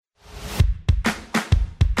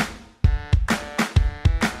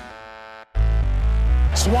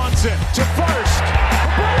Swanson to first. The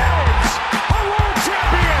Braves are world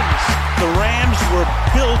champions. The Rams were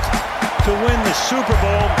built to win the Super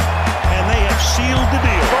Bowl, and they have sealed the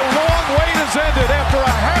deal. The long wait has ended after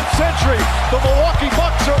a half century. The Milwaukee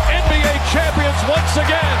Bucks are NBA champions once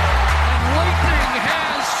again. And lightning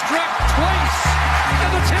has struck twice,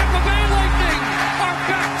 and the Tampa Bay Lightning are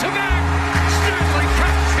back-to-back Stanley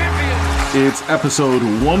Cup champions. It's episode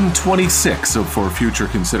 126 of For Future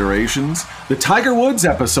Considerations, the Tiger Woods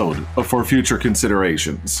episode of For Future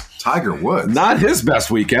Considerations. Tiger Woods? Not his best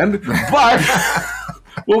weekend, but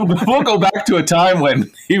we'll go back to a time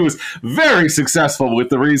when he was very successful with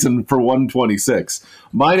the reason for 126.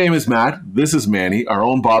 My name is Matt. This is Manny. Our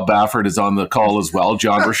own Bob Baffert is on the call as well.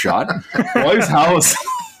 John Rashad. Boys, how was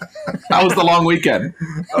the long weekend?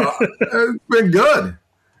 It's been good.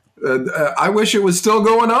 I wish it was still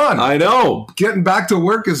going on. I know. Getting back to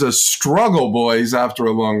work is a struggle, boys, after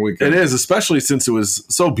a long weekend. It is, especially since it was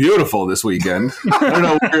so beautiful this weekend. I don't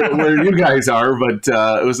know where you guys are, but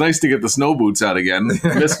it was nice to get the snow boots out again.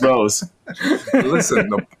 Missed those.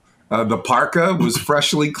 Listen, the parka was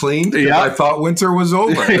freshly cleaned. Yeah. I thought winter was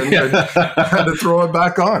over and I had to throw it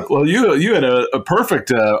back on. Well, you had a perfect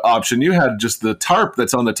option. You had just the tarp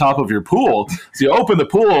that's on the top of your pool. So you open the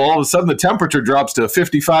pool, all of a sudden the temperature drops to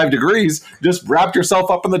 55 degrees. Just wrapped yourself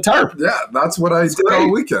up in the tarp. Yeah, that's what I did all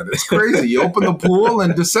weekend. It's crazy. You open the pool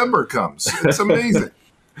and December comes. It's amazing.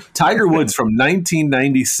 Tiger Woods from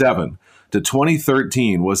 1997 to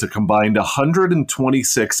 2013 was a combined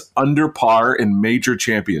 126 under par in major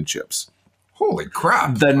championships. Holy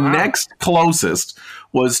crap. The next closest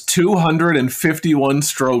was 251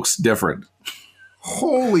 strokes different.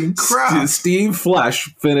 Holy crap. Steve Flesh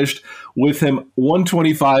finished with him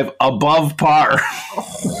 125 above par.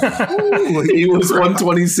 He was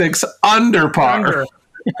 126 under par.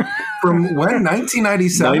 From when?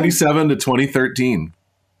 1997? 97 to 2013.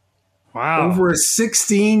 Wow. Over a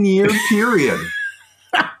 16-year period.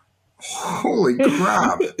 Holy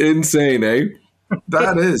crap. Insane, eh?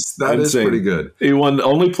 That is Insane. pretty good. He won the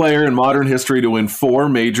only player in modern history to win 4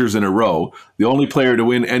 majors in a row, the only player to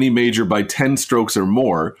win any major by 10 strokes or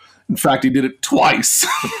more. In fact, he did it twice.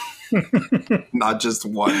 Not just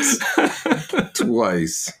once.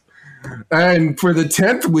 Twice. And for the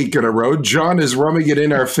 10th week in a row, John is rubbing it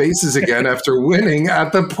in our faces again after winning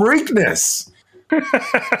at the Preakness.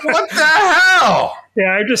 What the hell?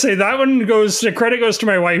 Yeah, I just say that one credit goes to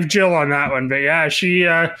my wife Jill on that one. But yeah, she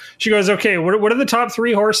goes, okay, what are the top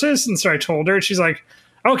 3 horses? And so I told her, she's like,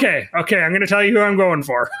 okay, I'm going to tell you who I'm going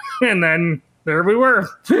for. And then there we were.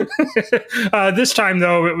 This time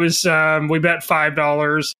though, it was we bet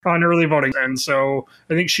 $5 on early voting, and so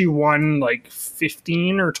I think she won like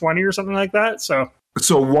 15 or 20 or something like that. So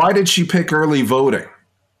why did she pick early voting?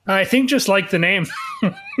 I think just like the name.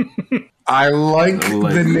 I like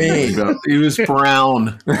the name. He was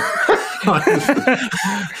brown.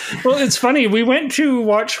 Well, it's funny. We went to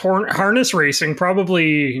watch harness racing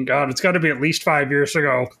probably, God, it's got to be at least 5 years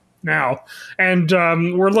ago now. And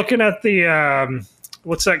we're looking at the,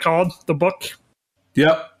 what's that called? The book?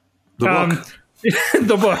 Yep. The book.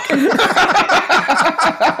 The book.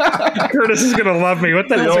 Curtis is going to love me. What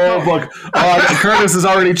the hell is it called? Book. Curtis has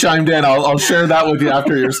already chimed in. I'll share that with you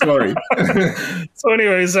after your story. So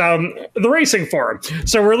anyways, the racing forum.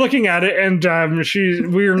 So we're looking at it, and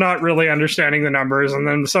we were not really understanding the numbers. And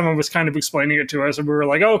then someone was kind of explaining it to us, and we were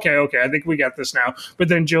like, okay, I think we get this now. But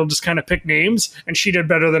then Jill just kind of picked names, and she did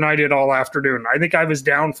better than I did all afternoon. I think I was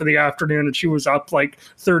down for the afternoon, and she was up like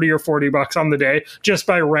 $30 or $40 on the day just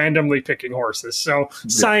by randomly picking horses. So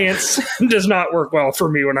science does not work well for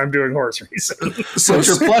me when I'm doing horse racing. So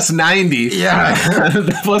you're plus 90. Yeah.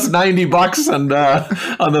 Plus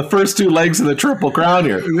 $90 on the first 2 legs of the Triple Crown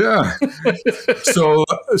here. Yeah. So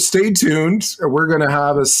stay tuned. We're going to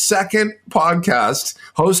have a second podcast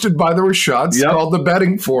hosted by the Rashads called The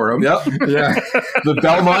Betting Forum. Yep. Yeah. The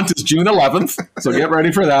Belmont is June 11th, so get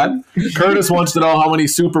ready for that. Curtis wants to know how many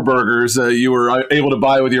Super Burgers you were able to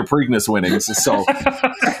buy with your Preakness winnings. So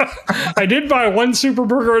I did buy 1 Super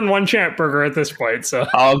Burger and 1 Champ Burger at this point. So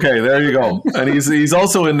okay, there you go. And he's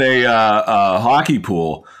also in a hockey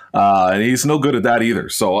pool. And he's no good at that either.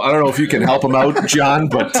 So I don't know if you can help him out, John,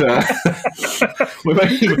 but we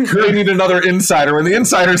might need another insider. When the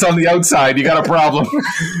insider's on the outside, you got a problem.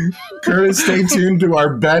 Curtis, stay tuned to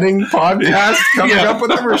our betting podcast coming up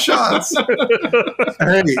with our shots.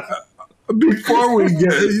 Hey, before we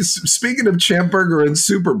get, speaking of Champ Burger and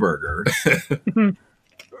Super Burger,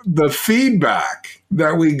 the feedback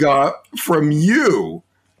that we got from you,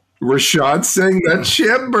 Rashad, saying that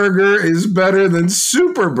Champ Burger is better than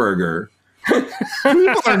Super Burger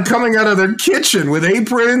People are coming out of their kitchen with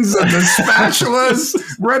aprons and the spatulas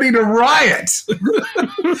ready to riot.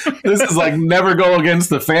 This is like never go against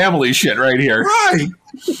the family shit right here. Right.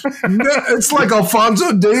 It's like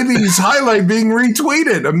Alphonso Davies' highlight being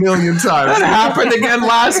retweeted a million times. That happened again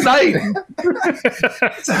last night.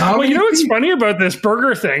 Well, you know what's funny about this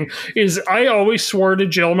burger thing is I always swore to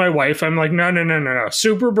Jill, my wife, I'm like, no.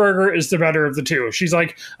 Super Burger is the better of the two. She's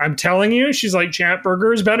like, I'm telling you, she's like, Champ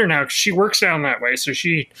Burger is better now. She works down that way. So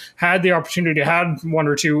she had the opportunity to have one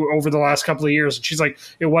or two over the last couple of years. And she's like,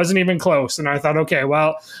 it wasn't even close. And I thought, okay,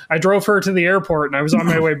 well, I drove her to the airport and I was on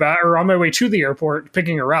my way back or on my way to the airport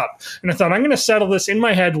picking her up. And I thought, I'm going to settle this in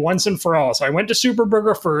my head once and for all. So I went to Super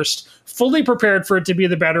Burger first, fully prepared for it to be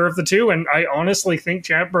the better of the two. And I honestly think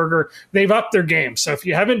Champ Burger, they've upped their game. So if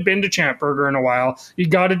you haven't been to Champ Burger in a while, you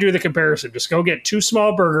got to do the comparison. Just go get 2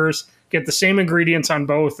 small burgers, get the same ingredients on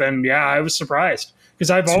both. And yeah, I was surprised because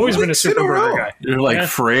I've always been a Super Burger guy. You're like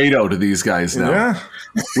Fredo to these guys now. Yeah.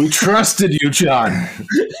 We trusted you, John.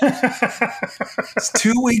 It's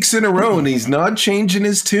 2 weeks in a row and he's not changing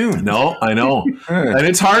his tune. No, I know. And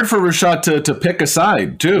it's hard for Rashad to pick a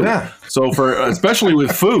side, too. Yeah. So especially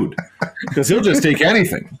with food, because he'll just take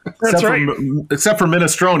anything. That's right. Except for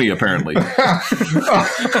minestrone, apparently.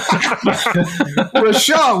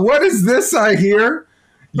 Rashad, what is this I hear?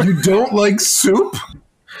 You don't like soup?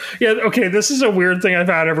 Yeah, okay, this is a weird thing I've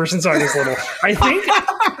had ever since I was little. I think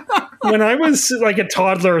when I was like a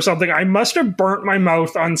toddler or something, I must have burnt my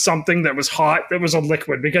mouth on something that was hot, that was a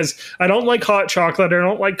liquid, because I don't like hot chocolate, I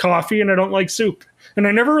don't like coffee, and I don't like soup. And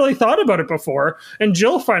I never really thought about it before. And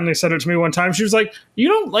Jill finally said it to me one time. She was like, you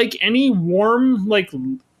don't like any warm, like,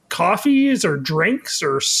 coffees or drinks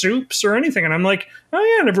or soups or anything? And I'm like, oh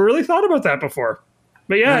yeah, I never really thought about that before.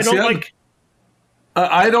 But yeah, I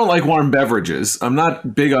don't like warm beverages. I'm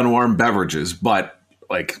not big on warm beverages, but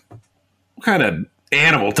like, what kind of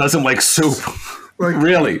animal doesn't like soup? Like,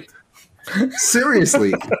 really?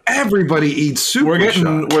 Seriously, everybody eats soup.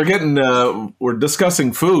 We're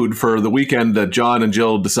discussing food for the weekend that John and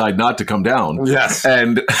Jill decide not to come down. Yes,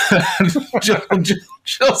 and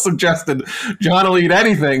Jill suggested John will eat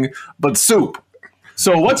anything but soup.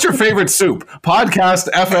 So what's your favorite soup? Podcast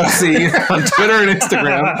FFC on Twitter and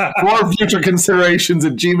Instagram. For future considerations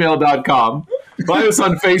at gmail.com. Find us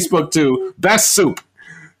on Facebook too. Best soup.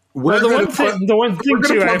 We're going to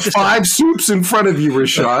put 5 soups in front of you,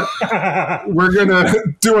 Rashad. We're going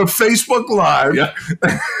to do a Facebook Live. Yeah.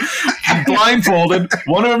 Blindfolded.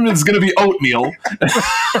 One of them is going to be oatmeal.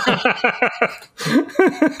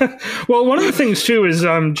 Well, one of the things, too, is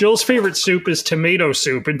Jill's favorite soup is tomato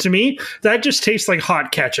soup. And to me, that just tastes like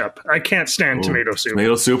hot ketchup. I can't stand tomato soup.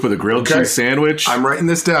 Tomato soup with a grilled cheese sandwich. I'm writing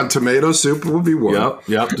this down. Tomato soup will be one.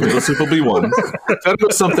 Yep. Tomato soup will be one. Instead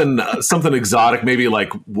of something exotic, maybe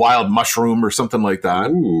like wild mushroom or something like that.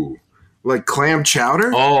 Ooh, like clam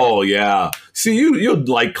chowder? Oh yeah. See, you'd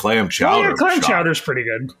like clam chowder. Yeah, clam chowder's pretty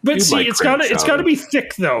good. But you'd see, it's got to be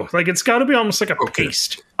thick though. Like it's got to be almost like a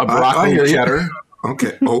paste. A broccoli cheddar.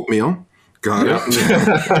 Okay, oatmeal. Got it.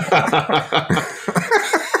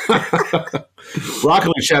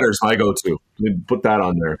 Broccoli cheddar is my go-to. Put that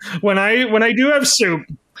on there. When I do have soup,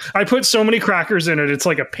 I put so many crackers in it. It's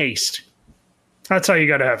like a paste. That's how you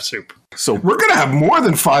got to have soup. So we're going to have more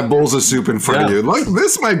than 5 bowls of soup in front of you. Like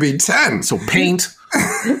this might be 10. So paint.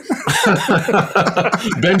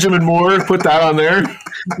 Benjamin Moore, put that on there.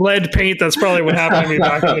 Lead paint. That's probably what happened to me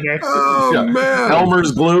back in the day. Oh, man.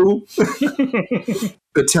 Elmer's glue.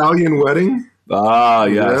 Italian wedding. Ah,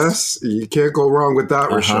 yes. You can't go wrong with that,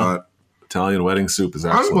 Rashad. Italian wedding soup is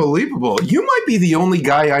excellent. Unbelievable. You might be the only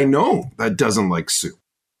guy I know that doesn't like soup.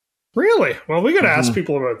 Really? Well, we got to ask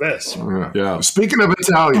people about this. Yeah. Speaking of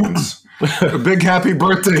Italians, a big happy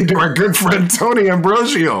birthday to our good friend Tony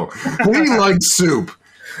Ambrosio. He likes soup.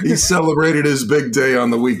 He celebrated his big day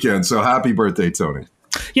on the weekend. So happy birthday, Tony.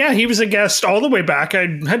 Yeah, he was a guest all the way back.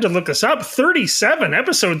 I had to look this up.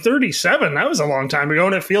 Episode 37. That was a long time ago,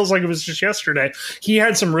 and it feels like it was just yesterday. He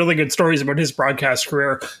had some really good stories about his broadcast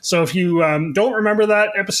career. So if you don't remember that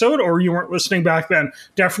episode or you weren't listening back then,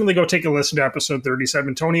 definitely go take a listen to episode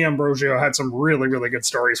 37. Tony Ambrosio had some really, really good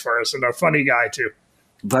stories for us, and a funny guy, too.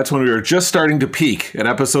 That's when we were just starting to peak at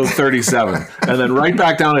episode 37. And then right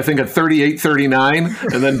back down, I think, at 38, 39,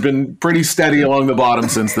 and then been pretty steady along the bottom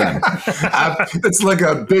since then. It's like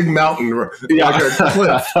a big mountain, like a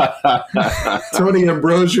cliff. Tony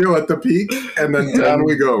Ambrosio at the peak, and then down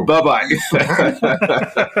we go. Bye-bye.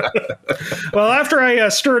 Well, after I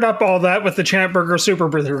stirred up all that with the Champ Burger Super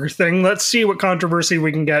Burger thing, let's see what controversy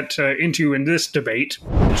we can get into in this debate.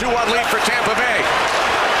 2-1 lead for Tampa Bay.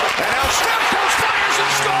 And now Stamkos fires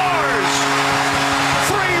and scores!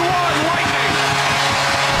 3-1 Lightning.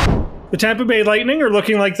 The Tampa Bay Lightning are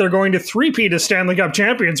looking like they're going to three-peat as Stanley Cup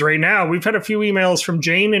champions right now. We've had a few emails from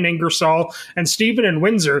Jane in Ingersoll and Stephen in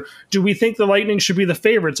Windsor. Do we think the Lightning should be the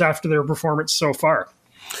favorites after their performance so far?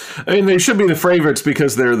 I mean, they should be the favorites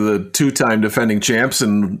because they're the two-time defending champs,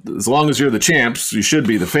 and as long as you're the champs, you should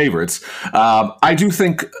be the favorites. I do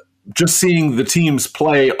think just seeing the teams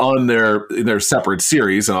play on their separate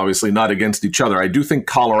series, and obviously not against each other, I do think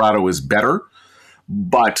Colorado is better,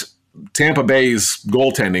 but Tampa Bay's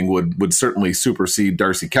goaltending would certainly supersede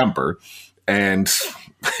Darcy Kemper, and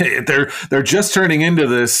they're just turning into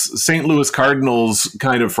this St. Louis Cardinals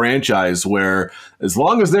kind of franchise where as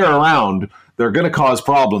long as they're around, they're going to cause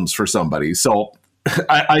problems for somebody. So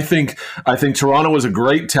I think Toronto was a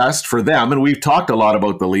great test for them, and we've talked a lot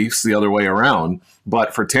about the Leafs the other way around.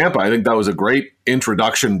 But for Tampa, I think that was a great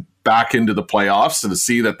introduction back into the playoffs to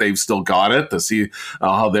see that they've still got it, to see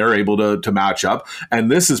how they're able to match up.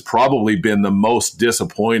 And this has probably been the most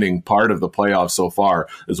disappointing part of the playoffs so far,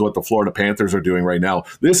 is what the Florida Panthers are doing right now.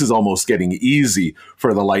 This is almost getting easy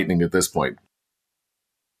for the Lightning at this point.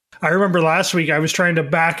 I remember last week I was trying to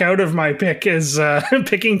back out of my pick as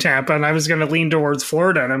picking Tampa, and I was going to lean towards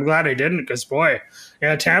Florida, and I'm glad I didn't because, boy,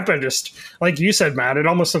 yeah, Tampa just, like you said, Matt, it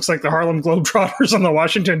almost looks like the Harlem Globetrotters and the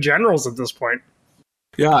Washington Generals at this point.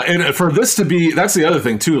 Yeah, and for this to be, that's the other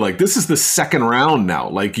thing too, like this is the second round now.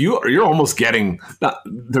 Like you're almost getting,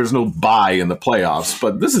 there's no bye in the playoffs,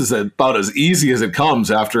 but this is about as easy as it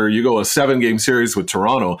comes after you go a 7-game series with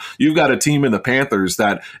Toronto. You've got a team in the Panthers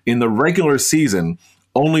that in the regular season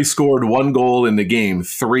only scored 1 goal in the game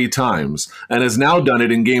 3 times and has now done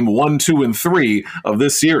it in game 1, 2, and 3 of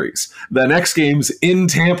this series. The next game's in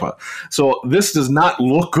Tampa. So this does not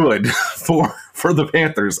look good for the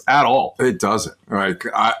Panthers at all. It doesn't. Right.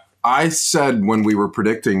 I said when we were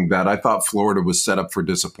predicting that I thought Florida was set up for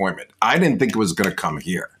disappointment. I didn't think it was going to come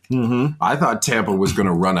here. Mm-hmm. I thought Tampa was going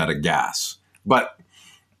to run out of gas. But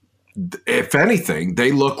if anything,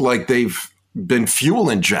 they look like they've been fuel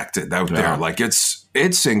injected out there. Like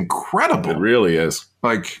it's incredible. It really is.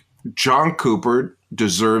 Like John Cooper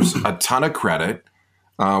deserves a ton of credit.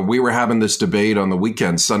 We were having this debate on the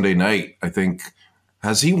weekend, Sunday night, I think.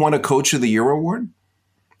 Has he won a Coach of the Year award?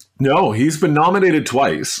 No, he's been nominated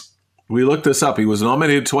twice. We looked this up. He was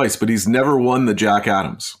nominated twice, but he's never won the Jack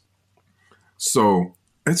Adams. So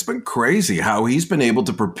it's been crazy how he's been able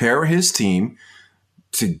to prepare his team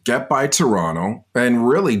to get by Toronto and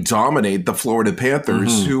really dominate the Florida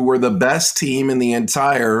Panthers, who were the best team in the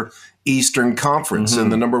entire Eastern Conference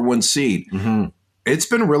and the number 1 seed. It's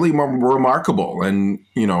been really remarkable. And,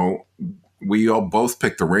 you know, we all both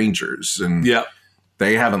picked the Rangers, and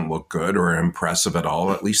they haven't looked good or impressive at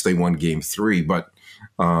all. At least they won game 3. But,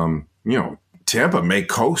 you know, Tampa may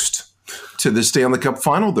coast to the Stanley Cup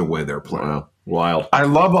final the way they're playing. Wow. Wild. I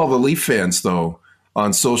love all the Leaf fans, though,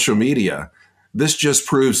 on social media. This just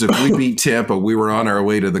proves if we beat Tampa, we were on our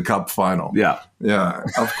way to the Cup final. Yeah. Yeah,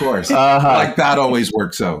 of course. Like that always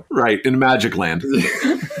works out. Right, in Magic Land.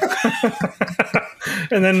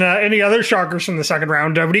 And then any other shockers from the second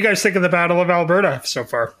round? What do you guys think of the Battle of Alberta so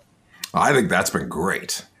far? I think that's been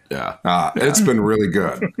great. Yeah. It's been really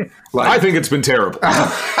good. Like, I think it's been terrible.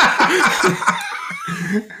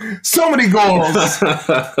 So many goals.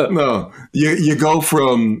 No, you go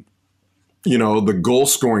from, you know, the goal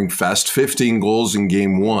scoring fest, 15 goals in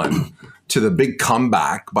game 1, to the big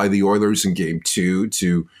comeback by the Oilers in game 2,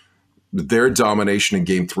 to their domination in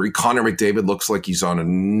game 3. Connor McDavid looks like he's on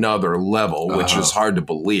another level, which is hard to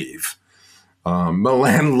believe.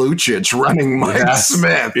 Milan Lucic running Mike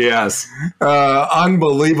Smith. Yes.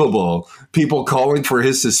 Unbelievable. People calling for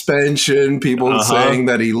his suspension, people saying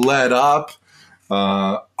that he let up.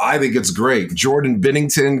 I think it's great. Jordan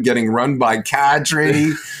Binnington getting run by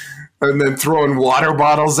Kadri and then throwing water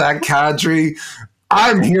bottles at Kadri.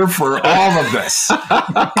 I'm here for all of this.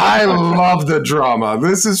 I love the drama.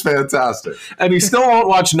 This is fantastic. And he still won't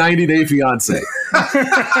watch 90 Day Fiancé.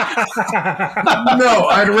 No,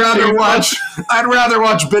 I'd rather watch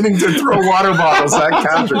Binnington throw water bottles at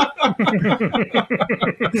Kadri.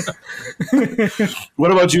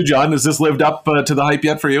 What about you, John? Has this lived up to the hype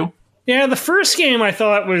yet for you? Yeah, the first game I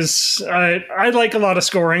thought was I like a lot of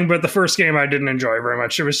scoring, but the first game I didn't enjoy very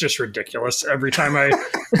much. It was just ridiculous. Every time I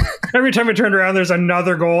turned around, there's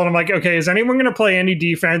another goal, and I'm like, okay, is anyone going to play any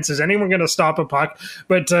defense? Is anyone going to stop a puck?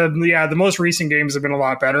 But the most recent games have been a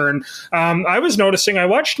lot better. And I was noticing, I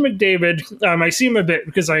watched McDavid. I see him a bit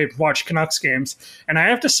because I watch Canucks games, and I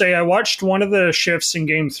have to say, I watched one of the shifts in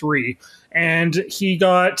game 3, and he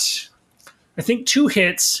got, I think, 2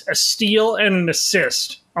 hits, a steal, and an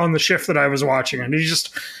assist on the shift that I was watching. And he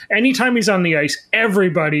just, anytime he's on the ice,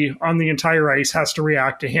 everybody on the entire ice has to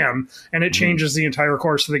react to him, and it changes the entire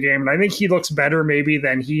course of the game. And I think he looks better maybe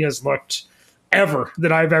than he has looked ever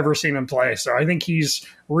that I've ever seen him play. So I think he's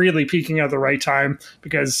really peaking at the right time,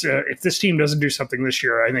 because if this team doesn't do something this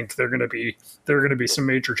year, I think there are going to be some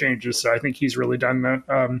major changes. So I think he's really done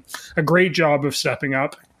a great job of stepping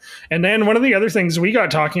up. And then one of the other things we got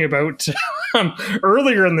talking about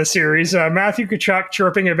earlier in the series, Matthew Tkachuk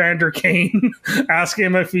chirping Evander Kane, asking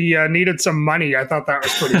him if he needed some money. I thought that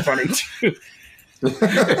was pretty funny too.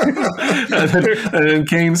 and then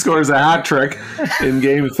Kane scores a hat trick in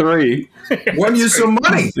Game 3. Won you some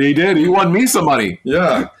money. He did. He won me some money.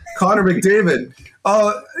 Yeah. Connor McDavid.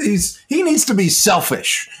 He needs to be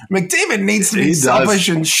selfish. McDavid needs to be selfish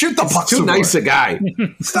and shoot the puck. Too nice a guy.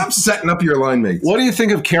 Stop setting up your line mates. What do you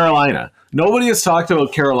think of Carolina? Nobody has talked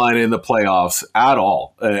about Carolina in the playoffs at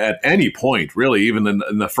all, at any point, really. Even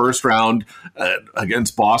in the first round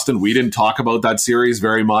against Boston, we didn't talk about that series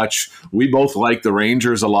very much. We both like the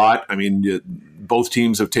Rangers a lot. I mean, both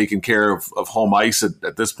teams have taken care of home ice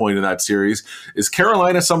at this point in that series. Is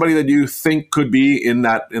Carolina somebody that you think could be in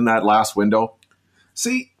that last window?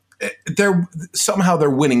 See, they're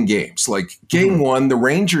winning games. Like game one, the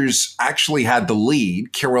Rangers actually had the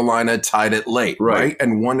lead. Carolina tied it late, right?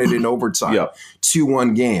 And won it in overtime.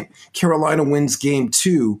 2-1 game. Carolina wins game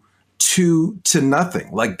 2,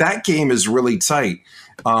 2-0. Like that game is really tight.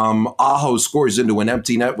 Aho scores into an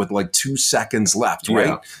empty net with like 2 seconds left, right?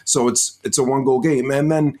 Yeah. So it's a 1-goal game.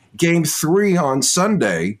 And then game 3 on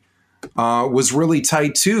Sunday was really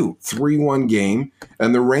tight too. 3-1 game,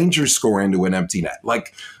 and the Rangers score into an empty net.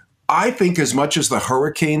 Like, I think as much as the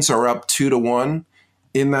Hurricanes are up 2-1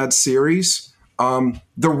 in that series,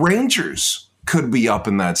 the Rangers could be up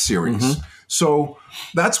in that series. So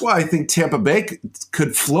that's why I think Tampa Bay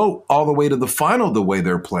could float all the way to the final the way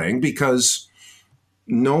they're playing, because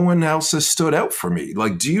no one else has stood out for me.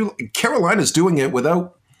 Like, Carolina's doing it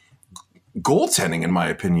without goaltending, in my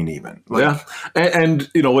opinion, even. Yeah. And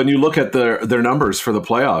you know, when you look at their numbers for the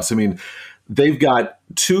playoffs, I mean, they've got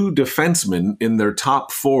 2 defensemen in their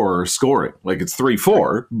top 4 scoring. Like, it's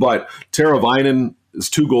 3-4, but Teravainen is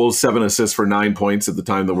 2 goals, 7 assists for 9 points at the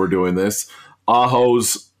time that we're doing this.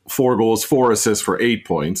 Aho's 4 goals, 4 assists for 8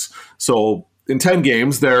 points. So in 10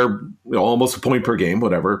 games, they're almost a point per game,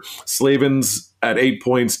 whatever. Slavin's at 8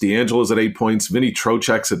 points. DeAngelo's at 8 points. Vinny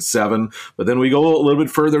Trocheck's at 7. But then we go a little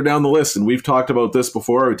bit further down the list, and we've talked about this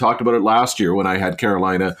before. We talked about it last year when I had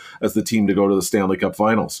Carolina as the team to go to the Stanley Cup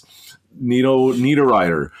Finals. Nino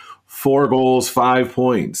Niederreiter, 4 goals, 5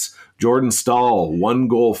 points. Jordan Staal, 1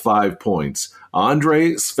 goal, 5 points.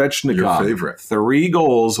 Andrei Svechnikov, your favorite, 3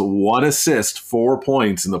 goals, 1 assist, 4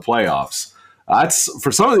 points in the playoffs. That's,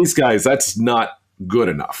 for some of these guys, that's not good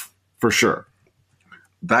enough, for sure.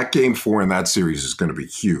 That game 4 in that series is going to be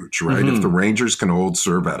huge, right? If the Rangers can hold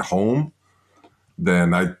serve at home,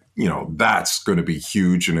 then that's going to be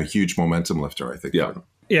huge and a huge momentum lifter, I think.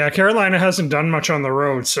 Yeah, Carolina hasn't done much on the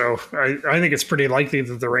road, so I think it's pretty likely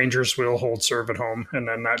that the Rangers will hold serve at home, and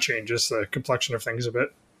then that changes the complexion of things a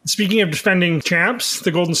bit. Speaking of defending champs,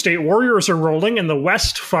 the Golden State Warriors are rolling in the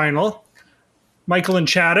West Final. Michael and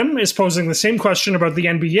Chatham is posing the same question about the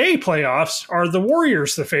NBA playoffs. Are the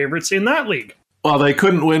Warriors the favorites in that league? Well, they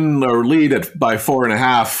couldn't win or lead by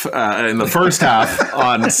 4.5 in the first half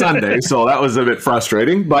on Sunday, so that was a bit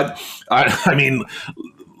frustrating. But I mean,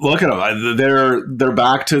 look at them; they're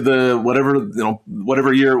back to the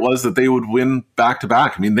whatever year it was that they would win back to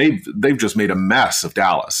back. I mean, they've just made a mess of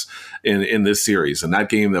Dallas in this series, and that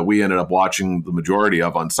game that we ended up watching the majority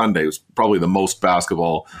of on Sunday was probably the most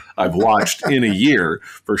basketball I've watched in a year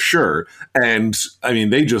for sure. And I mean,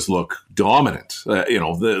 they just look dominant. They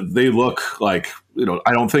look like,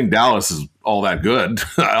 I don't think Dallas is all that good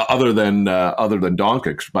other than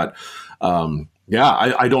Doncic, but.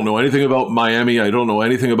 I don't know anything about Miami. I don't know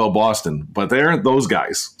anything about Boston, but they're those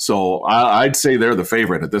guys. So I'd say they're the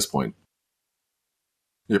favorite at this point.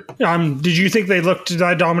 Yep. Did you think they looked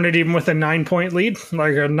dominant even with a 9-point lead,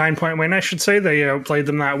 like a 9-point win, I should say? They played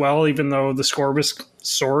them that well, even though the score was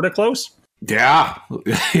sort of close? Yeah.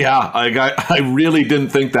 I really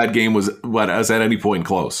didn't think that game was at any point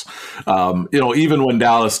close. Even when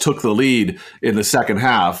Dallas took the lead in the second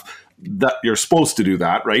half, that you're supposed to do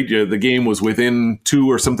that, right? The game was within 2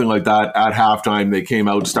 or something like that at halftime. They came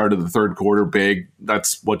out, started the third quarter big.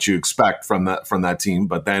 That's what you expect from that team.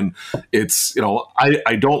 But then it's,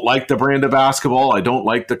 I don't like the brand of basketball. I don't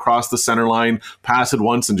like to cross the center line, pass it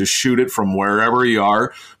once and just shoot it from wherever you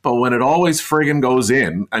are. But when it always friggin' goes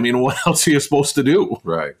in, I mean, what else are you supposed to do?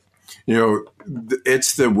 Right.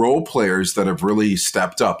 it's the role players that have really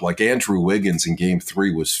stepped up. Like Andrew Wiggins in Game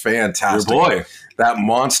 3 was fantastic. Your boy. That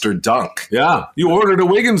monster dunk. Yeah. You ordered a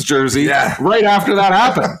Wiggins jersey right after that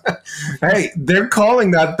happened. Hey, they're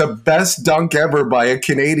calling that the best dunk ever by a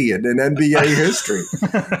Canadian in NBA history.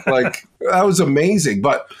 Like, that was amazing.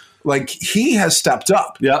 But, like, he has stepped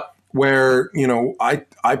up. Yeah. Where,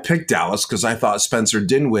 I picked Dallas because I thought Spencer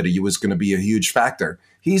Dinwiddie was going to be a huge factor.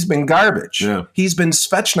 He's been garbage. Yeah. He's been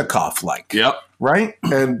Svechnikov-like. Yep. Right?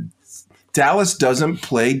 And Dallas doesn't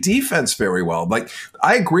play defense very well. Like,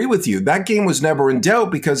 I agree with you. That game was never in doubt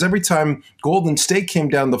because every time Golden State came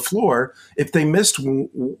down the floor, if they missed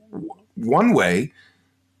one way,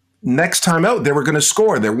 next time out, they were going to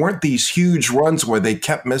score. There weren't these huge runs where they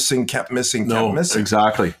kept missing. No,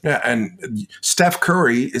 exactly. Yeah, and Steph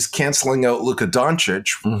Curry is canceling out Luka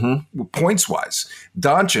Doncic points-wise.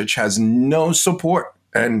 Doncic has no support,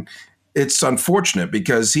 and it's unfortunate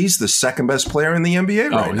because he's the second best player in the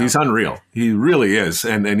NBA right now. He's unreal. He really is,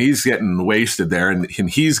 and he's getting wasted there, and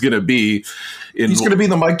he's going to be he's going to be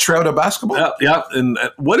the Mike Trout of basketball. Yeah, and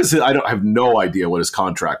what is it? I have no idea what his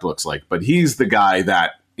contract looks like, but he's the guy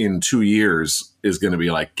that in 2 years is going to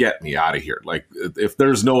be like, get me out of here. Like, if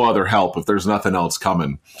there's no other help, if there's nothing else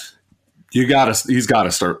coming, he's got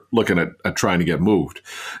to start looking at trying to get moved.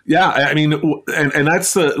 Yeah, I mean, and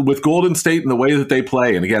that's with Golden State and the way that they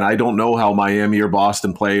play. And again, I don't know how Miami or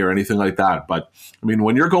Boston play or anything like that. But I mean,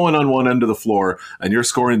 when you're going on one end of the floor and you're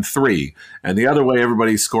scoring 3 and the other way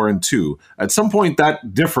everybody's scoring 2, at some point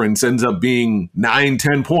that difference ends up being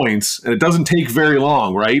 9-10 points, and it doesn't take very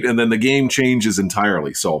long, right? And then the game changes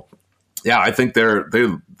entirely. So yeah, I think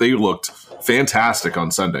they looked fantastic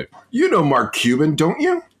on Sunday. You know Mark Cuban, don't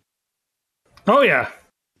you? Oh, yeah.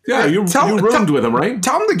 Yeah, you roomed with him, right?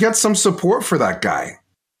 Tell him to get some support for that guy.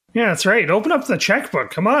 Yeah, that's right. Open up the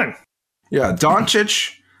checkbook. Come on. Yeah,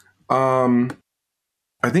 Doncic,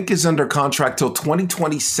 I think is under contract till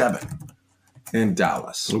 2027 in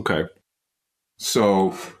Dallas. Okay.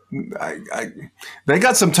 So they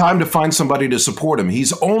got some time to find somebody to support him.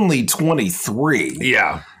 He's only 23.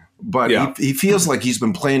 Yeah. But he feels like he's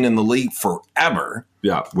been playing in the league forever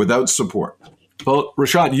without support. Well,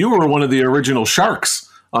 Rashad, you were one of the original sharks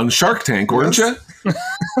on Shark Tank, weren't you?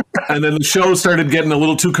 And then the show started getting a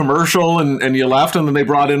little too commercial, and you left, and then they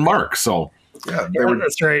brought in Mark. So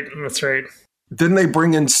that's right. That's right. Didn't they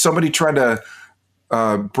bring in somebody trying to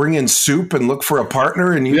bring in Soup and look for a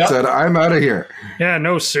partner, and you said, "I'm out of here." Yeah,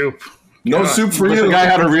 no Soup. No soup for you. The guy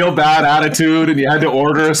had a real bad attitude, and you had to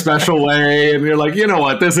order a special way, and you're like, you know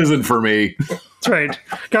what, this isn't for me. That's right.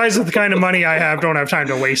 Guys with the kind of money I have don't have time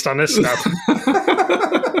to waste on this stuff.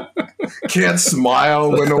 Can't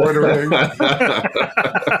smile when ordering.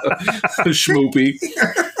 Schmoopy. Can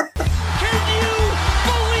you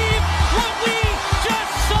believe what we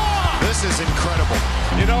just saw? This is incredible.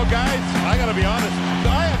 You know, guys, I got to be honest.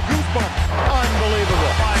 I have goosebumps.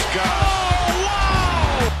 Unbelievable. My God.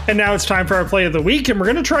 And now it's time for our play of the week, and we're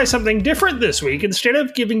going to try something different this week. Instead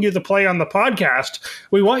of giving you the play on the podcast,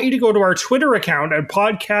 we want you to go to our Twitter account at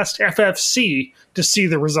PodcastFFC to see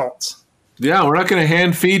the results. Yeah, we're not going to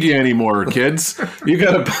hand feed you anymore, kids. You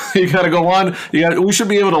gotta go on. We should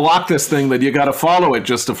be able to lock this thing that you got to follow it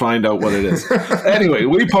just to find out what it is. Anyway,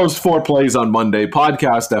 we post 4 plays on Monday.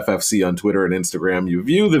 Podcast FFC on Twitter and Instagram. You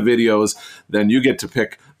view the videos, then you get to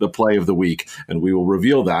pick the play of the week, and we will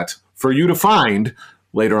reveal that for you to find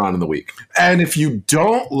later on in the week. And if you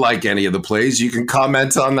don't like any of the plays, you can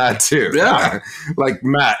comment on that too. Yeah. Like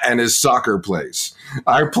Matt and his soccer plays.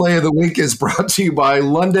 Our play of the week is brought to you by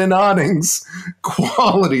London Awnings.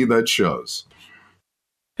 Quality that shows.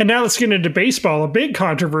 And now let's get into baseball. A big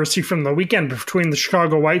controversy from the weekend between the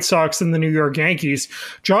Chicago White Sox and the New York Yankees.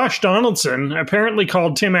 Josh Donaldson apparently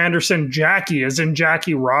called Tim Anderson Jackie, as in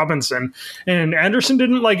Jackie Robinson. And Anderson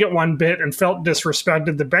didn't like it one bit and felt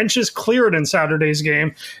disrespected. The benches cleared in Saturday's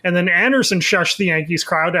game. And then Anderson shushed the Yankees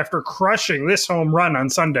crowd after crushing this home run on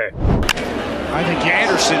Sunday. I think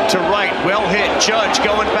Anderson to right. Well hit. Judge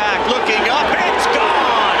going back. Looking up. It's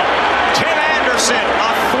gone. Tim Anderson,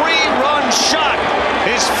 a 3-run shot.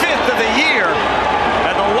 His 5th of the year.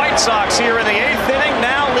 And the White Sox here in the 8th inning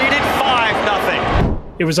now lead it 5-0.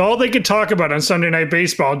 It was all they could talk about on Sunday Night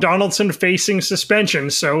Baseball. Donaldson facing suspension,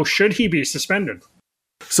 so should he be suspended?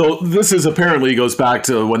 So this is apparently goes back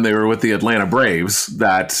to when they were with the Atlanta Braves,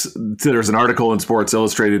 that there's an article in Sports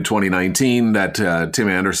Illustrated 2019 that Tim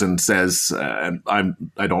Anderson says, I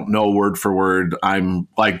don't know word for word, I'm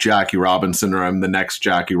like Jackie Robinson, or I'm the next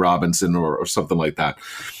Jackie Robinson, or something like that.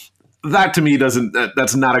 that to me doesn't.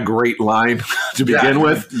 That's not a great line to begin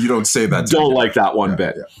with. You don't say that. Don't like that one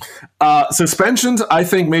bit. Yeah. Suspensions. I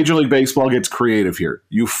think Major League Baseball gets creative here.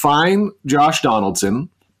 You fine Josh Donaldson,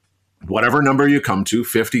 whatever number you come to,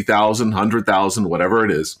 50,000, 100,000, whatever it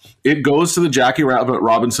is. It goes to the Jackie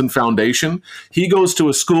Robinson Foundation. He goes to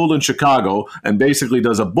a school in Chicago and basically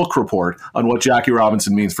does a book report on what Jackie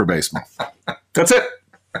Robinson means for baseball. That's it.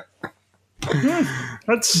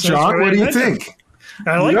 That's John, what do you think?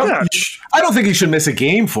 I like that. I don't think he should miss a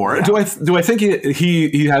game for it. Yeah. Do I think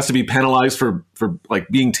he has to be penalized for like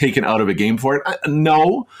being taken out of a game for it?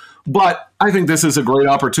 No. But I think this is a great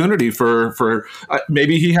opportunity for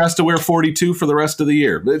maybe he has to wear 42 for the rest of the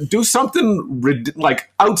year. Do something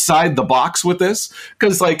like outside the box with this,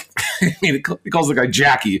 because like he calls the guy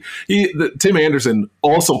Jackie. Tim Anderson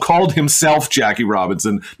also called himself Jackie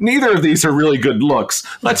Robinson. Neither of these are really good looks.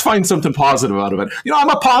 Let's find something positive out of it. I'm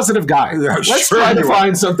a positive guy. Yeah, let's try to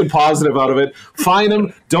find something positive out of it. Find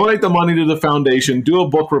him, donate the money to the foundation, do a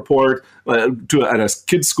book report at a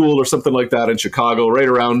kid's school or something like that in Chicago, right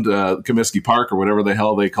around Comiskey Park or whatever the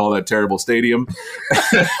hell they call that terrible stadium.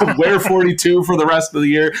 Wear 42 for the rest of the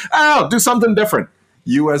year. Do something different.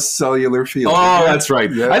 U.S. Cellular Field. Oh, that's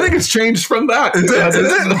right. Yeah. I think it's changed from that. Is it?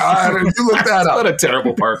 You look that up. What a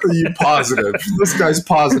terrible park. You positive. This guy's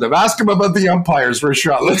positive. Ask him about the umpires for a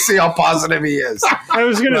shot. Let's see how positive he is. I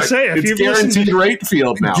was going to say, if it's guaranteed rate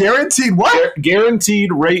field now. Guaranteed what?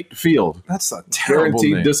 Guaranteed rate field. That's a terrible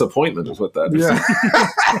guaranteed name. Disappointment is what that is. Yeah.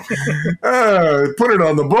 Put it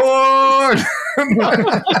on the board.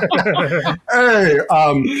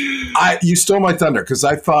 Hey, you stole my thunder because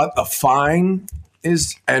I thought a fine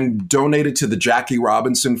is and donated to the Jackie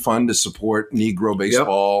Robinson Fund to support Negro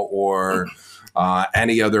baseball or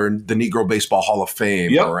the Negro Baseball Hall of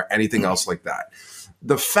Fame or anything else like that.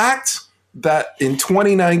 The fact that in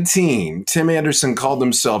 2019, Tim Anderson called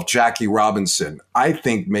himself Jackie Robinson, I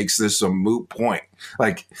think makes this a moot point.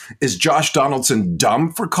 Like, is Josh Donaldson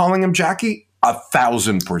dumb for calling him Jackie?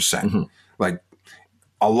 1,000%. Mm-hmm. Like,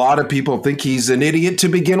 a lot of people think he's an idiot to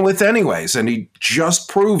begin with anyways, and he just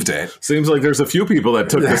proved it. Seems like there's a few people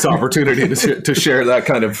that took this opportunity to share that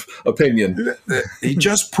kind of opinion. He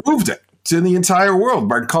just proved it to the entire world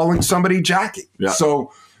by calling somebody Jackie. Yeah.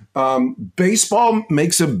 So baseball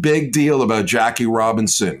makes a big deal about Jackie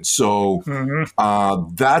Robinson. So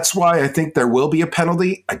that's why I think there will be a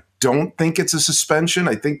penalty. I don't think it's a suspension.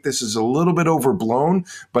 I think this is a little bit overblown,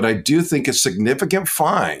 but I do think a significant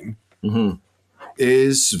fine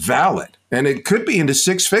is valid, and it could be into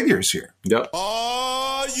six figures here. Yep.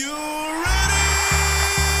 Are you ready?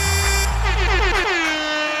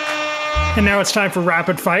 And now it's time for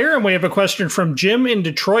Rapid Fire, and we have a question from Jim in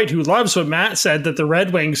Detroit who loves what Matt said, that the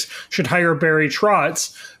Red Wings should hire Barry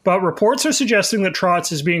Trotz, but reports are suggesting that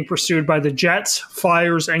Trotz is being pursued by the Jets,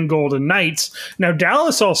 Flyers, and Golden Knights. Now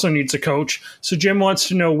Dallas also needs a coach, so Jim wants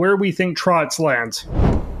to know where we think Trotz lands.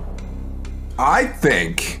 I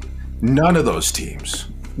think none of those teams.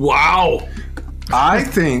 Wow. I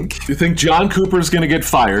think... You think John Cooper's going to get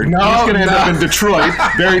fired? No, he's going to end up in Detroit.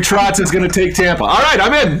 Barry Trotz is going to take Tampa. All right,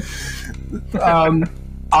 I'm in.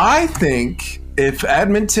 I think if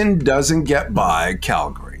Edmonton doesn't get by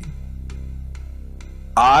Calgary,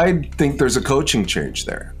 I think there's a coaching change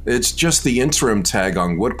there. It's just the interim tag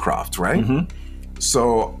on Woodcroft, right? Mm-hmm.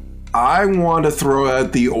 So I want to throw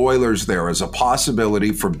out the Oilers there as a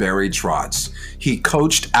possibility for Barry Trotz. He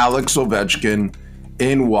coached Alex Ovechkin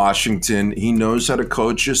in Washington. He knows how to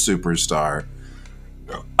coach a superstar.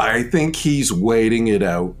 I think he's waiting it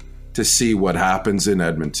out to see what happens in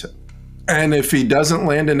Edmonton. And if he doesn't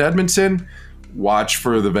land in Edmonton, watch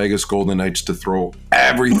for the Vegas Golden Knights to throw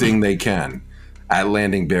everything they can at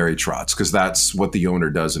landing Barry Trotz, because that's what the owner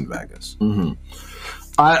does in Vegas. Mm-hmm.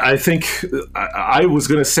 I think I was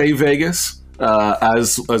going to say Vegas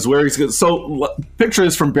as where he's going. So picture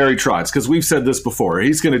this from Barry Trotz, because we've said this before.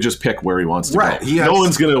 He's going to just pick where he wants to go. No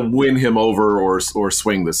one's going to win him over or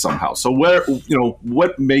swing this somehow. So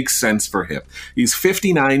what makes sense for him? He's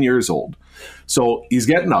 59 years old, so he's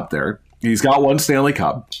getting up there. He's got one Stanley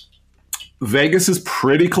Cup. Vegas is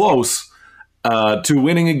pretty close to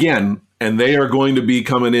winning again, and they are going to be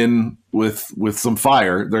coming in with some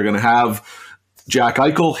fire. They're going to have Jack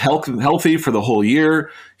Eichel healthy for the whole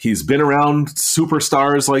year. He's been around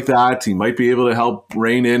superstars like that. He might be able to help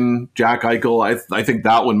rein in Jack Eichel. I think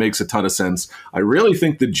that one makes a ton of sense. I really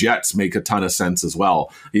think the Jets make a ton of sense as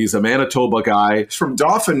well. He's a Manitoba guy. He's from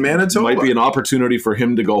Dauphin, Manitoba. Might be an opportunity for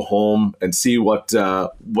him to go home and see what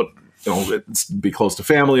be close to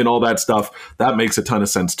family and all that stuff. That makes a ton of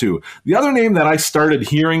sense too. The other name that I started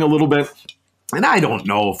hearing a little bit and I don't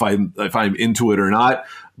know if I'm into it or not,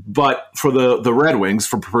 but for the Red Wings,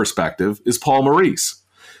 for perspective, is Paul Maurice,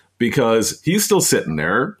 because he's still sitting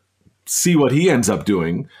there. See what he ends up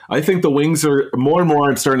doing. I think the Wings are more and more.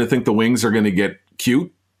 I'm starting to think the Wings are going to get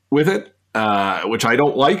cute with it, which I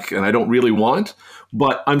don't like and I don't really want.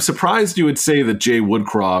 But I'm surprised you would say that Jay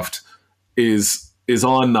Woodcroft is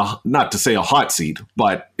on the, not to say a hot seat,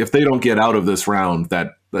 but if they don't get out of this round,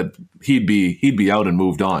 that he'd be out and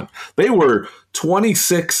moved on. They were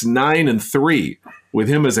 26-9-3 with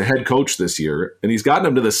him as a head coach this year, and he's gotten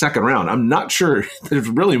them to the second round. I'm not sure there's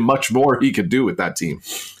really much more he could do with that team.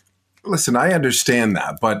 Listen, I understand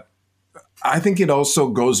that, but I think it also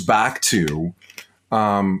goes back to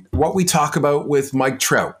what we talk about with Mike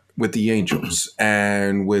Trout with the Angels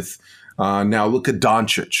and with now look at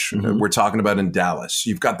Doncic. We're talking about in Dallas.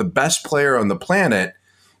 You've got the best player on the planet.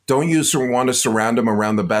 Don't you want to surround him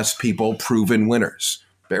around the best people, proven winners?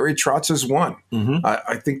 Barry Trotz is one.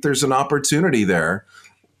 I think there's an opportunity there,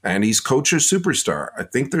 and he's coach or superstar. I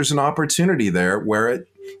think there's an opportunity there where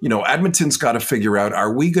Edmonton's got to figure out,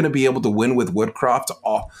 are we going to be able to win with Woodcroft,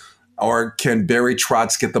 or can Barry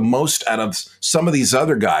Trotz get the most out of some of these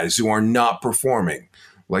other guys who are not performing,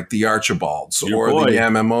 like the Archibalds the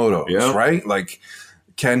Yamamotos, right? Like,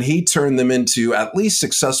 can he turn them into at least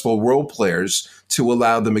successful role players to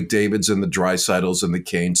allow the McDavids and the Dreisaitl's and the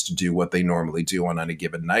Canes to do what they normally do on any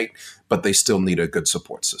given night, but they still need a good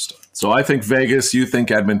support system? So I think Vegas, you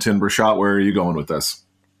think Edmonton. Rashad, where are you going with this?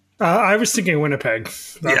 I was thinking Winnipeg.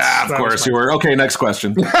 Of course you were. Okay, next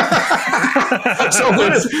question. Just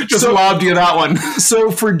lobbed you that one.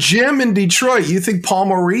 So for Jim in Detroit, you think Paul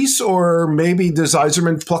Maurice, or maybe does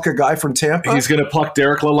Yzerman pluck a guy from Tampa? He's going to pluck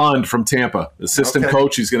Derek Lalonde from Tampa. Assistant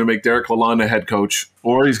coach, he's going to make Derek Lalonde a head coach.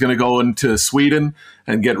 Or he's going to go into Sweden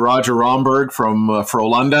and get Roger Romberg from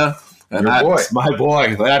Frölunda. And that's my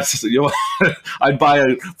boy. That's I'd buy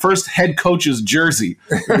a first head coach's jersey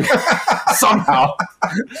somehow.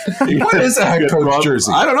 What is a head coach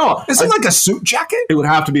jersey? I don't know. Is it like a suit jacket? It would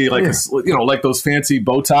have to be like like those fancy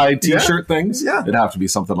bow tie T-shirt things. Yeah, it'd have to be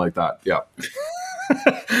something like that. Yeah.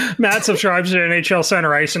 Matt subscribes to NHL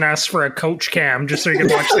Center Ice and asks for a coach cam just so he can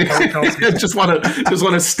watch the coach. just want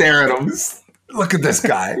to stare at him. Look at this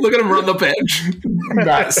guy. Look at him run the bench.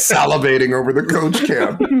 Not salivating over the coach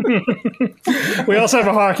cam. We also have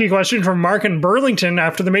a hockey question from Mark in Burlington.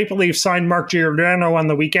 After the Maple Leafs signed Mark Giordano on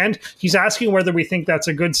the weekend, he's asking whether we think that's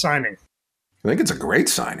a good signing. I think it's a great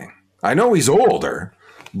signing. I know he's older,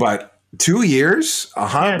 but 2 years,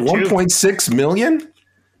 $1.6 million?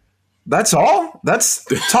 That's all? That's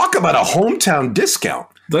talk about a hometown discount.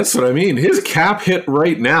 That's what I mean. His cap hit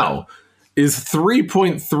right now is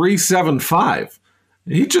 3.375.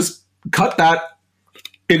 He just cut that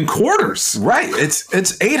in quarters. Right. It's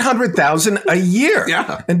 $800,000 a year.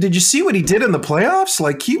 Yeah. And did you see what he did in the playoffs?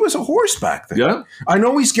 Like, he was a horse back then. Yeah. I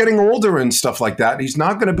know he's getting older and stuff like that. He's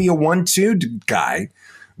not going to be a 1-2 guy,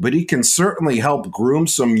 but he can certainly help groom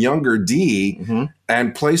some younger D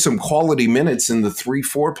and play some quality minutes in the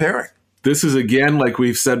 3-4 pairing. This is, again, like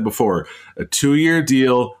we've said before, a 2-year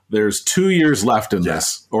deal. There's 2 years left in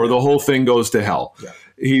this, or the whole thing goes to hell. Yeah.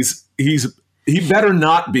 He better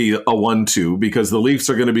not be a 1-2, because the Leafs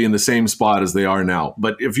are going to be in the same spot as they are now.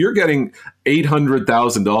 But if you're getting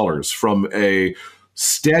 $800,000 from a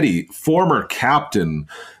steady former captain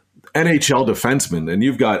NHL defenseman, and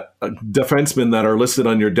you've got defensemen that are listed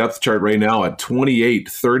on your depth chart right now at 28,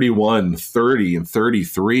 31, 30, and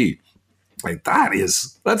 33, like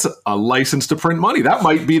that's a license to print money. That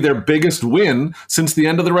might be their biggest win since the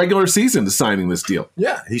end of the regular season, signing this deal.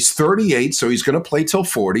 Yeah, he's 38, so he's going to play till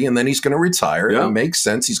 40, and then he's going to retire. Yeah. It makes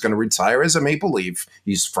sense. He's going to retire as a Maple Leaf.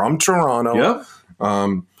 He's from Toronto. Yeah.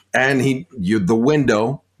 And the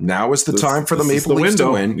window. Now is the time for the Maple Leafs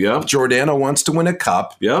to win. Yeah. Giordano wants to win a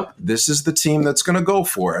cup. Yeah. This is the team that's going to go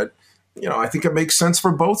for it. I think it makes sense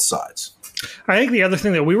for both sides. I think the other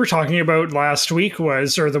thing that we were talking about last week or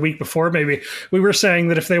the week before maybe, we were saying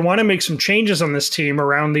that if they want to make some changes on this team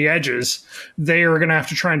around the edges, they are going to have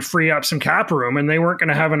to try and free up some cap room, and they weren't going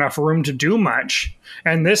to have enough room to do much.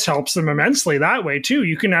 And this helps them immensely that way too.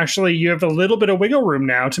 You have a little bit of wiggle room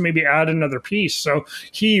now to maybe add another piece. So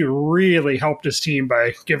he really helped his team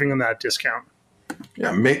by giving them that discount.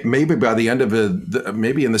 Yeah, maybe by the end of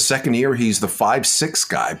maybe in the second year, he's the 5-6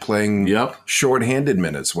 guy playing shorthanded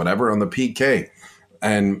minutes, whatever, on the PK.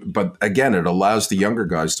 But again, it allows the younger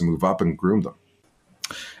guys to move up and groom them.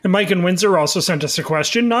 And Mike in Windsor also sent us a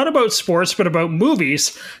question, not about sports, but about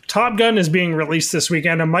movies. Top Gun is being released this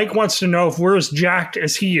weekend, and Mike wants to know if we're as jacked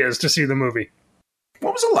as he is to see the movie.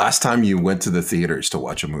 When was the last time you went to the theaters to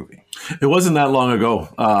watch a movie? It wasn't that long ago.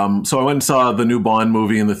 So I went and saw the new Bond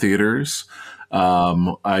movie in the theaters.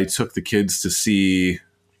 I took the kids to see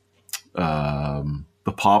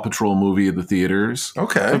the Paw Patrol movie at the theaters.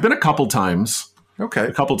 Okay. I've been a couple times.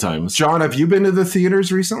 Okay. John, have you been to the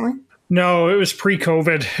theaters recently? No, it was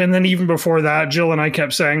pre-COVID. And then even before that, Jill and I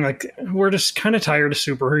kept saying, like, we're just kind of tired of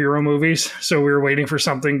superhero movies. So we were waiting for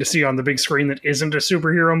something to see on the big screen that isn't a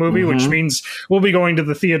superhero movie, which means we'll be going to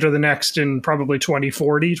the theater the next in probably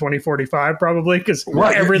 2040, 2045, probably. Because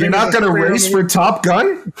you're not going to race for Top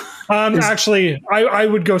Gun? Actually, I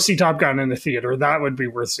would go see Top Gun in the theater. That would be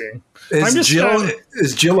worth seeing.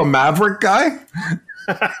 Is Jill a Maverick guy?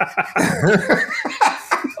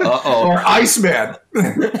 Or Iceman?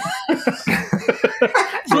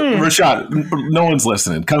 Rashad, no one's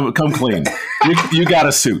listening. Come clean. You got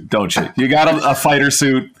a suit, don't you? You got a fighter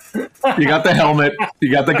suit. You got the helmet.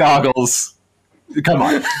 You got the goggles. Come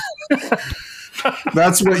on.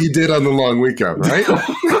 That's what you did on the long weekend, right?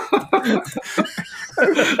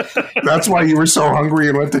 That's wwhy you were so hungry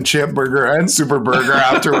and went to Champ Burger and Super Burger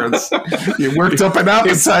afterwards. You worked up an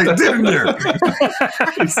appetite, didn't you?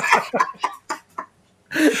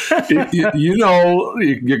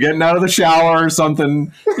 You're getting out of the shower or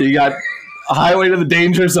something. You got a Highway to the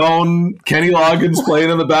Danger Zone. Kenny Loggins playing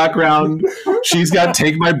in the background. She's got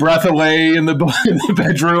Take My Breath Away in the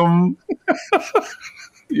bedroom.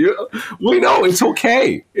 We know it's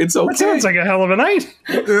okay. It's okay. That sounds like a hell of a night.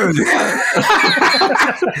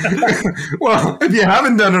 Well, if you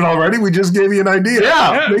haven't done it already, we just gave you an idea.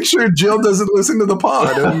 Yeah. Make sure Jill doesn't listen to the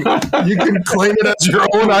pod, and you can claim it as your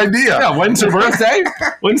own idea. Yeah. When's her birthday?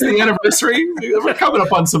 When's the anniversary? We're coming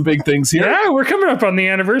up on some big things here. Yeah, we're coming up on the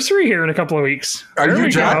anniversary here in a couple of weeks. Are you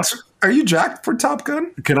jacked? Are you jacked for Top Gun?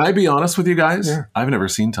 Can I be honest with you guys? Yeah. I've never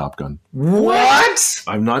seen Top Gun. What?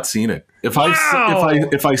 I've not seen it. If I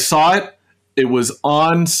saw it, it was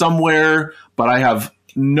on somewhere, but I have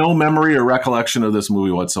no memory or recollection of this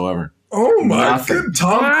movie whatsoever. Oh my God,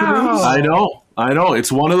 Tom Cruise! I know.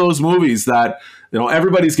 It's one of those movies that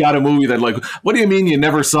everybody's got a movie that like. What do you mean you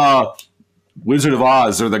never saw Wizard of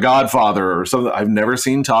Oz or The Godfather or something? I've never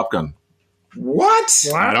seen Top Gun. What?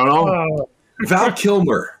 Wow. I don't know. Val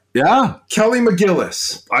Kilmer. Yeah, Kelly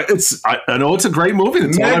McGillis. I know it's a great movie.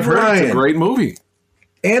 That's all I've heard. Ryan. It's a great movie.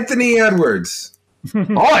 Anthony Edwards.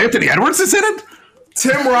 Oh, Anthony Edwards is in it?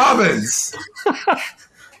 Tim Robbins.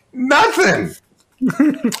 Nothing.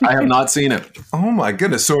 I have not seen it. Oh my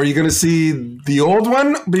goodness. So are you going to see the old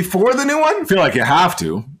one before the new one? I feel like you have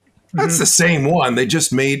to. That's the same one. They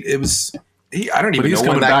just made I don't even know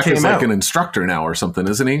when that came as out. like an instructor now or something,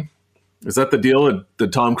 isn't he? Is that the deal?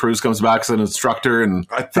 That Tom Cruise comes back as an instructor and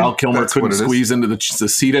Val Kilmer couldn't squeeze into the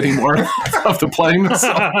seat anymore of the plane?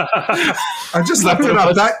 So. I just looked it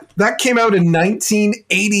up. That came out in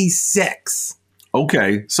 1986.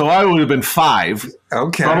 Okay, so I would have been 5.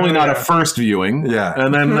 Okay. Probably not a first viewing. Yeah.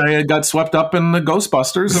 And then I got swept up in the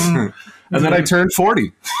Ghostbusters and then I turned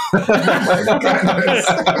 40. Time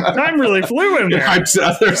really flew in there.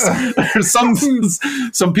 There's some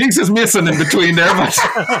pieces missing in between there. But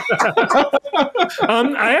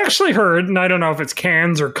I actually heard, and I don't know if it's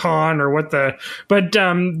Cannes or Cannes or what but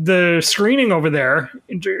the screening over there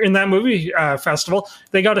in that movie festival,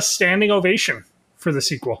 they got a standing ovation for the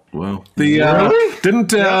sequel. Wow.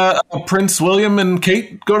 Didn't Prince William and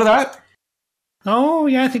Kate go to that? Oh,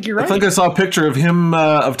 yeah, I think you're right. I think I saw a picture of him,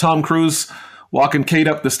 of Tom Cruise walking Kate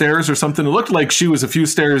up the stairs or something. It looked like she was a few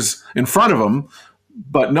stairs in front of him,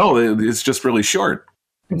 but no, it's just really short.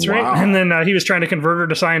 That's right. And then he was trying to convert her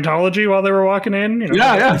to Scientology while they were walking in.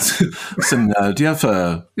 Yeah. Listen, do you have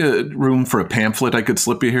room for a pamphlet I could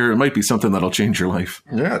slip you here? It might be something that'll change your life.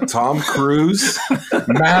 Yeah, Tom Cruise.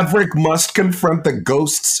 Maverick must confront the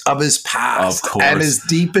ghosts of his past. Of course. And his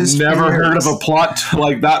deepest Never fears. heard of a plot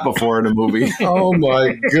like that before in a movie. Oh,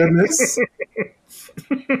 my goodness.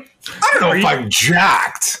 I don't know if I'm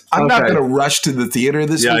jacked. I'm not going to rush to the theater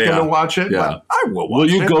this weekend to watch it, but I will watch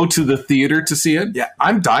it. Will you go to the theater to see it? Yeah,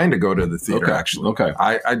 I'm dying to go to the theater, actually. Okay.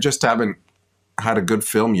 I just haven't had a good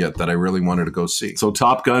film yet that I really wanted to go see. So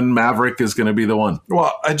Top Gun Maverick is going to be the one.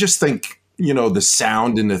 Well, I just think, the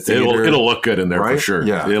sound in the theater. It'll look good in there for sure.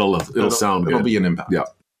 Yeah. It'll sound good. It'll be an impact. Yeah.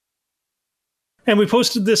 And we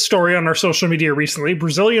posted this story on our social media recently.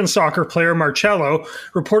 Brazilian soccer player Marcelo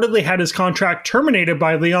reportedly had his contract terminated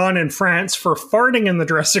by Lyon in France for farting in the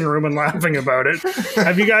dressing room and laughing about it.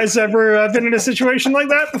 Have you guys ever been in a situation like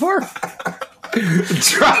that before?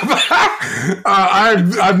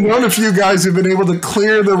 I've known a few guys who've been able to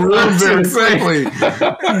clear the room very quickly.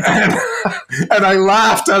 And I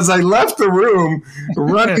laughed as I left the room,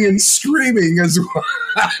 running and screaming as well.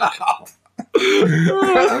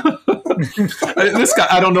 This guy,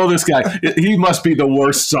 I don't know this guy. He must be the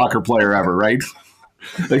worst soccer player ever, right?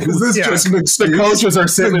 Like, Is this just an the excuse? coaches are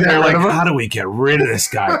sitting to there get like, rid of him? how do we get rid of this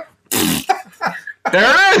guy? There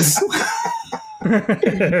it is.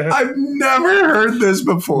 I've never heard this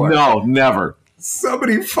before. No, never.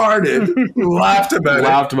 Somebody farted, laughed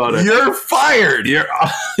about it. You're fired. You're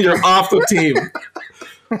off the team.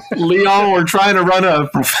 Leon, we're trying to run a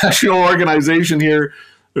professional organization here.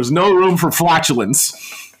 There's no room for flatulence.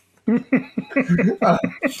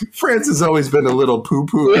 France has always been a little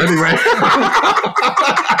poo-poo anyway.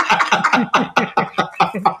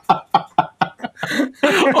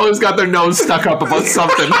 Always got their nose stuck up about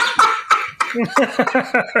something.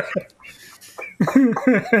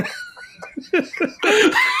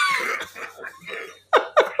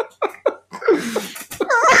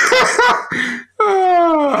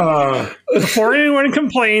 Before anyone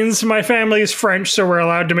complains, my family is French, so we're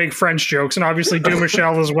allowed to make French jokes, and obviously do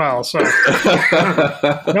Michelle as well. So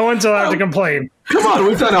no one's allowed to complain. Come on,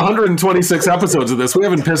 we've done 126 episodes of this. We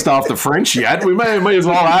haven't pissed off the French yet. We might as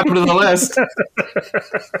well add them to the list.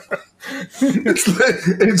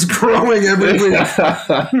 It's growing every week.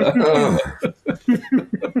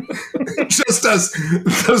 Just as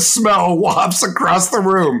the smell wafts across the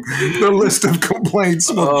room, the list of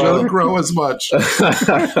complaints will just grow as much.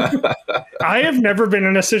 I have never been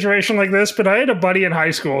in a situation like this, but I had a buddy in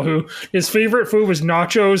high school who his favorite food was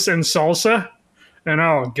nachos and salsa. And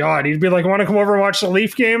oh god, he'd be like, "Want to come over and watch the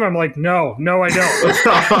Leaf game?" I'm like, "No, I don't."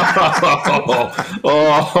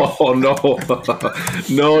 Oh no!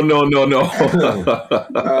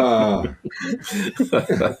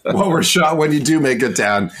 Well, Rashad, when you do make it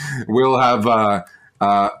down, we'll have a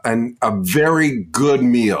very good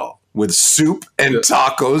meal with soup and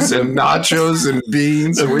tacos and nachos and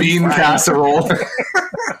beans and bean casserole.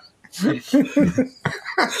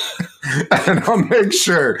 And I'll make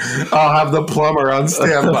sure I'll have the plumber on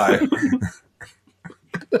standby.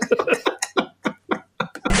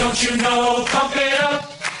 Don't you know, pump it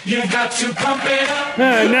up. You got to pump it up.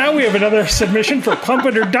 Now we have another submission for Pump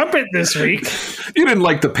It or Dump It this week. You didn't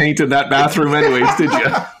like the paint in that bathroom anyways, did you?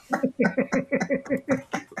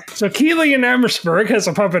 So Keely in Amherstburg has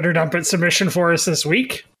a Pump It or Dump It submission for us this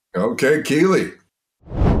week. Okay, Keely.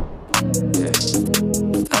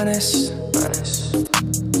 Honest,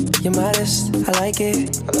 you're modest, I like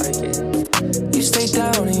it. You stay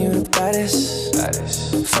down and you the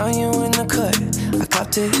baddest. Found you in the cut, I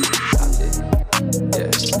copped it.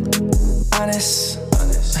 Honest,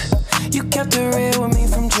 you kept it real with me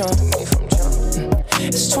from jump.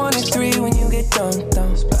 It's 23 when you get dumped.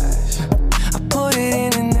 I put it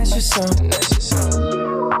in and that's your song.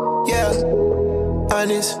 Yeah,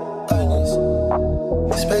 honest,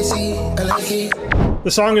 spicy, I like it. The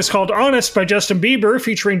song is called Honest by Justin Bieber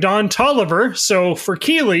featuring Don Toliver. So for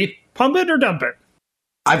Keely, pump it or dump it?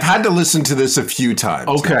 I've had to listen to this a few times.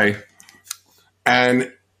 Okay.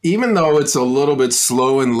 And even though it's a little bit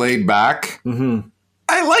slow and laid back, I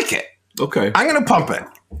like it. Okay. I'm going to pump it.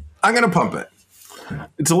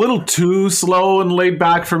 It's a little too slow and laid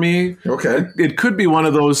back for me. Okay. It could be one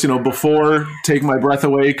of those, before Take My Breath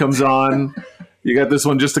Away comes on, you got this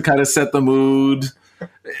one just to kind of set the mood.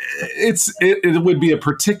 It would be a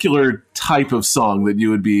particular type of song that you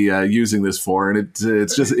would be using this for, and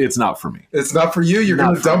it's not for me. It's not for you. You're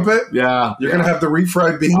going to dump it. Yeah, you're going to have the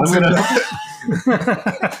refried beans. I'm gonna dump it.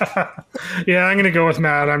 Yeah, I'm going to go with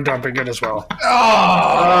Matt. I'm dumping it as well.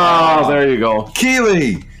 Oh, there you go,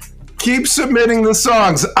 Keely. Keep submitting the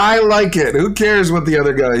songs. I like it. Who cares what the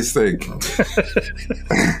other guys think?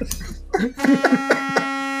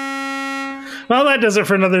 Well, that does it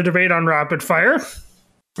for another debate on Rapid Fire.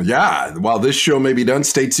 Yeah, while this show may be done,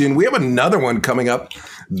 stay tuned. We have another one coming up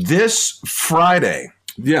this Friday.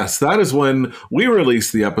 Yes, that is when we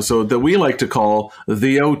release the episode that we like to call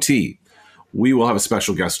the OT. We will have a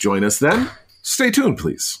special guest join us then. Stay tuned,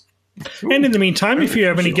 please. And in the meantime, if you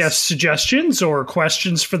have any guest suggestions or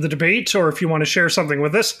questions for the debate, or if you want to share something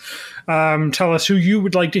with us, tell us who you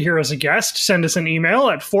would like to hear as a guest, send us an email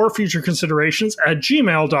at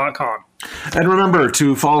forfutureconsiderations@gmail.com. And remember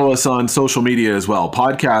to follow us on social media as well.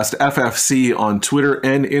 Podcast FFC on Twitter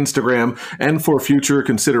and Instagram, and For Future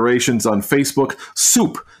Considerations on Facebook.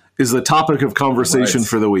 Soup is the topic of conversation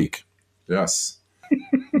for the week. Yes.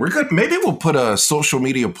 We're good. Maybe we'll put a social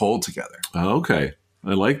media poll together. Okay.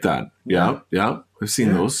 I like that. Yeah. I've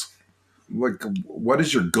seen those. Like, what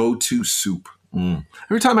is your go-to soup?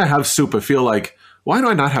 Every time I have soup, I feel like, why do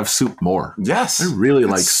I not have soup more? Yes. I really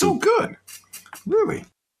like so soup. Good. Really.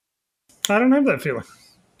 I don't have that feeling.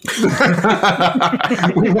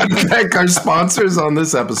 We want to thank our sponsors on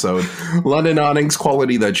this episode. London Awnings,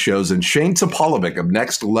 quality that shows, and Shane Topolovic of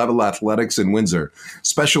Next Level Athletics in Windsor.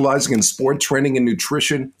 Specializing in sport training and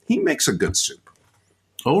nutrition, he makes a good soup.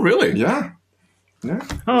 Oh, really? Yeah. Yeah.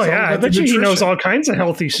 Oh, yeah. I about the bet you he knows nutrition. all kinds of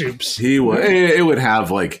healthy soups. He would. It would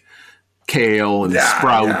have like kale and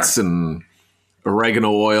sprouts and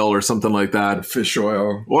oregano oil or something like that. Fish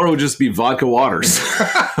oil. Or it would just be vodka waters.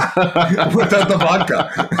 Without the vodka.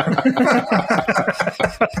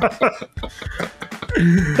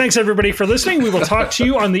 Thanks, everybody, for listening. We will talk to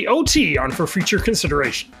you on the OT on For Future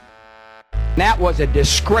Consideration. That was a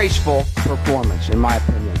disgraceful performance, in my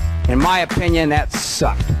opinion. In my opinion, that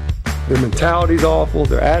sucked. Their mentality's awful.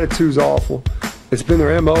 Their attitude's awful. It's been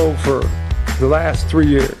their MO for the last 3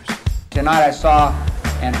 years. Tonight I saw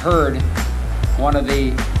and heard one of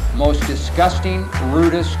the most disgusting,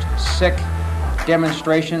 rudest, sick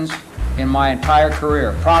demonstrations in my entire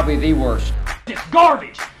career. Probably the worst. It's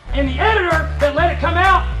garbage. And the editor that let it come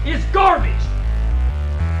out is garbage.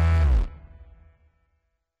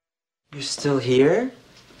 You're still here?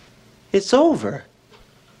 It's over.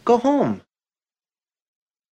 Go home.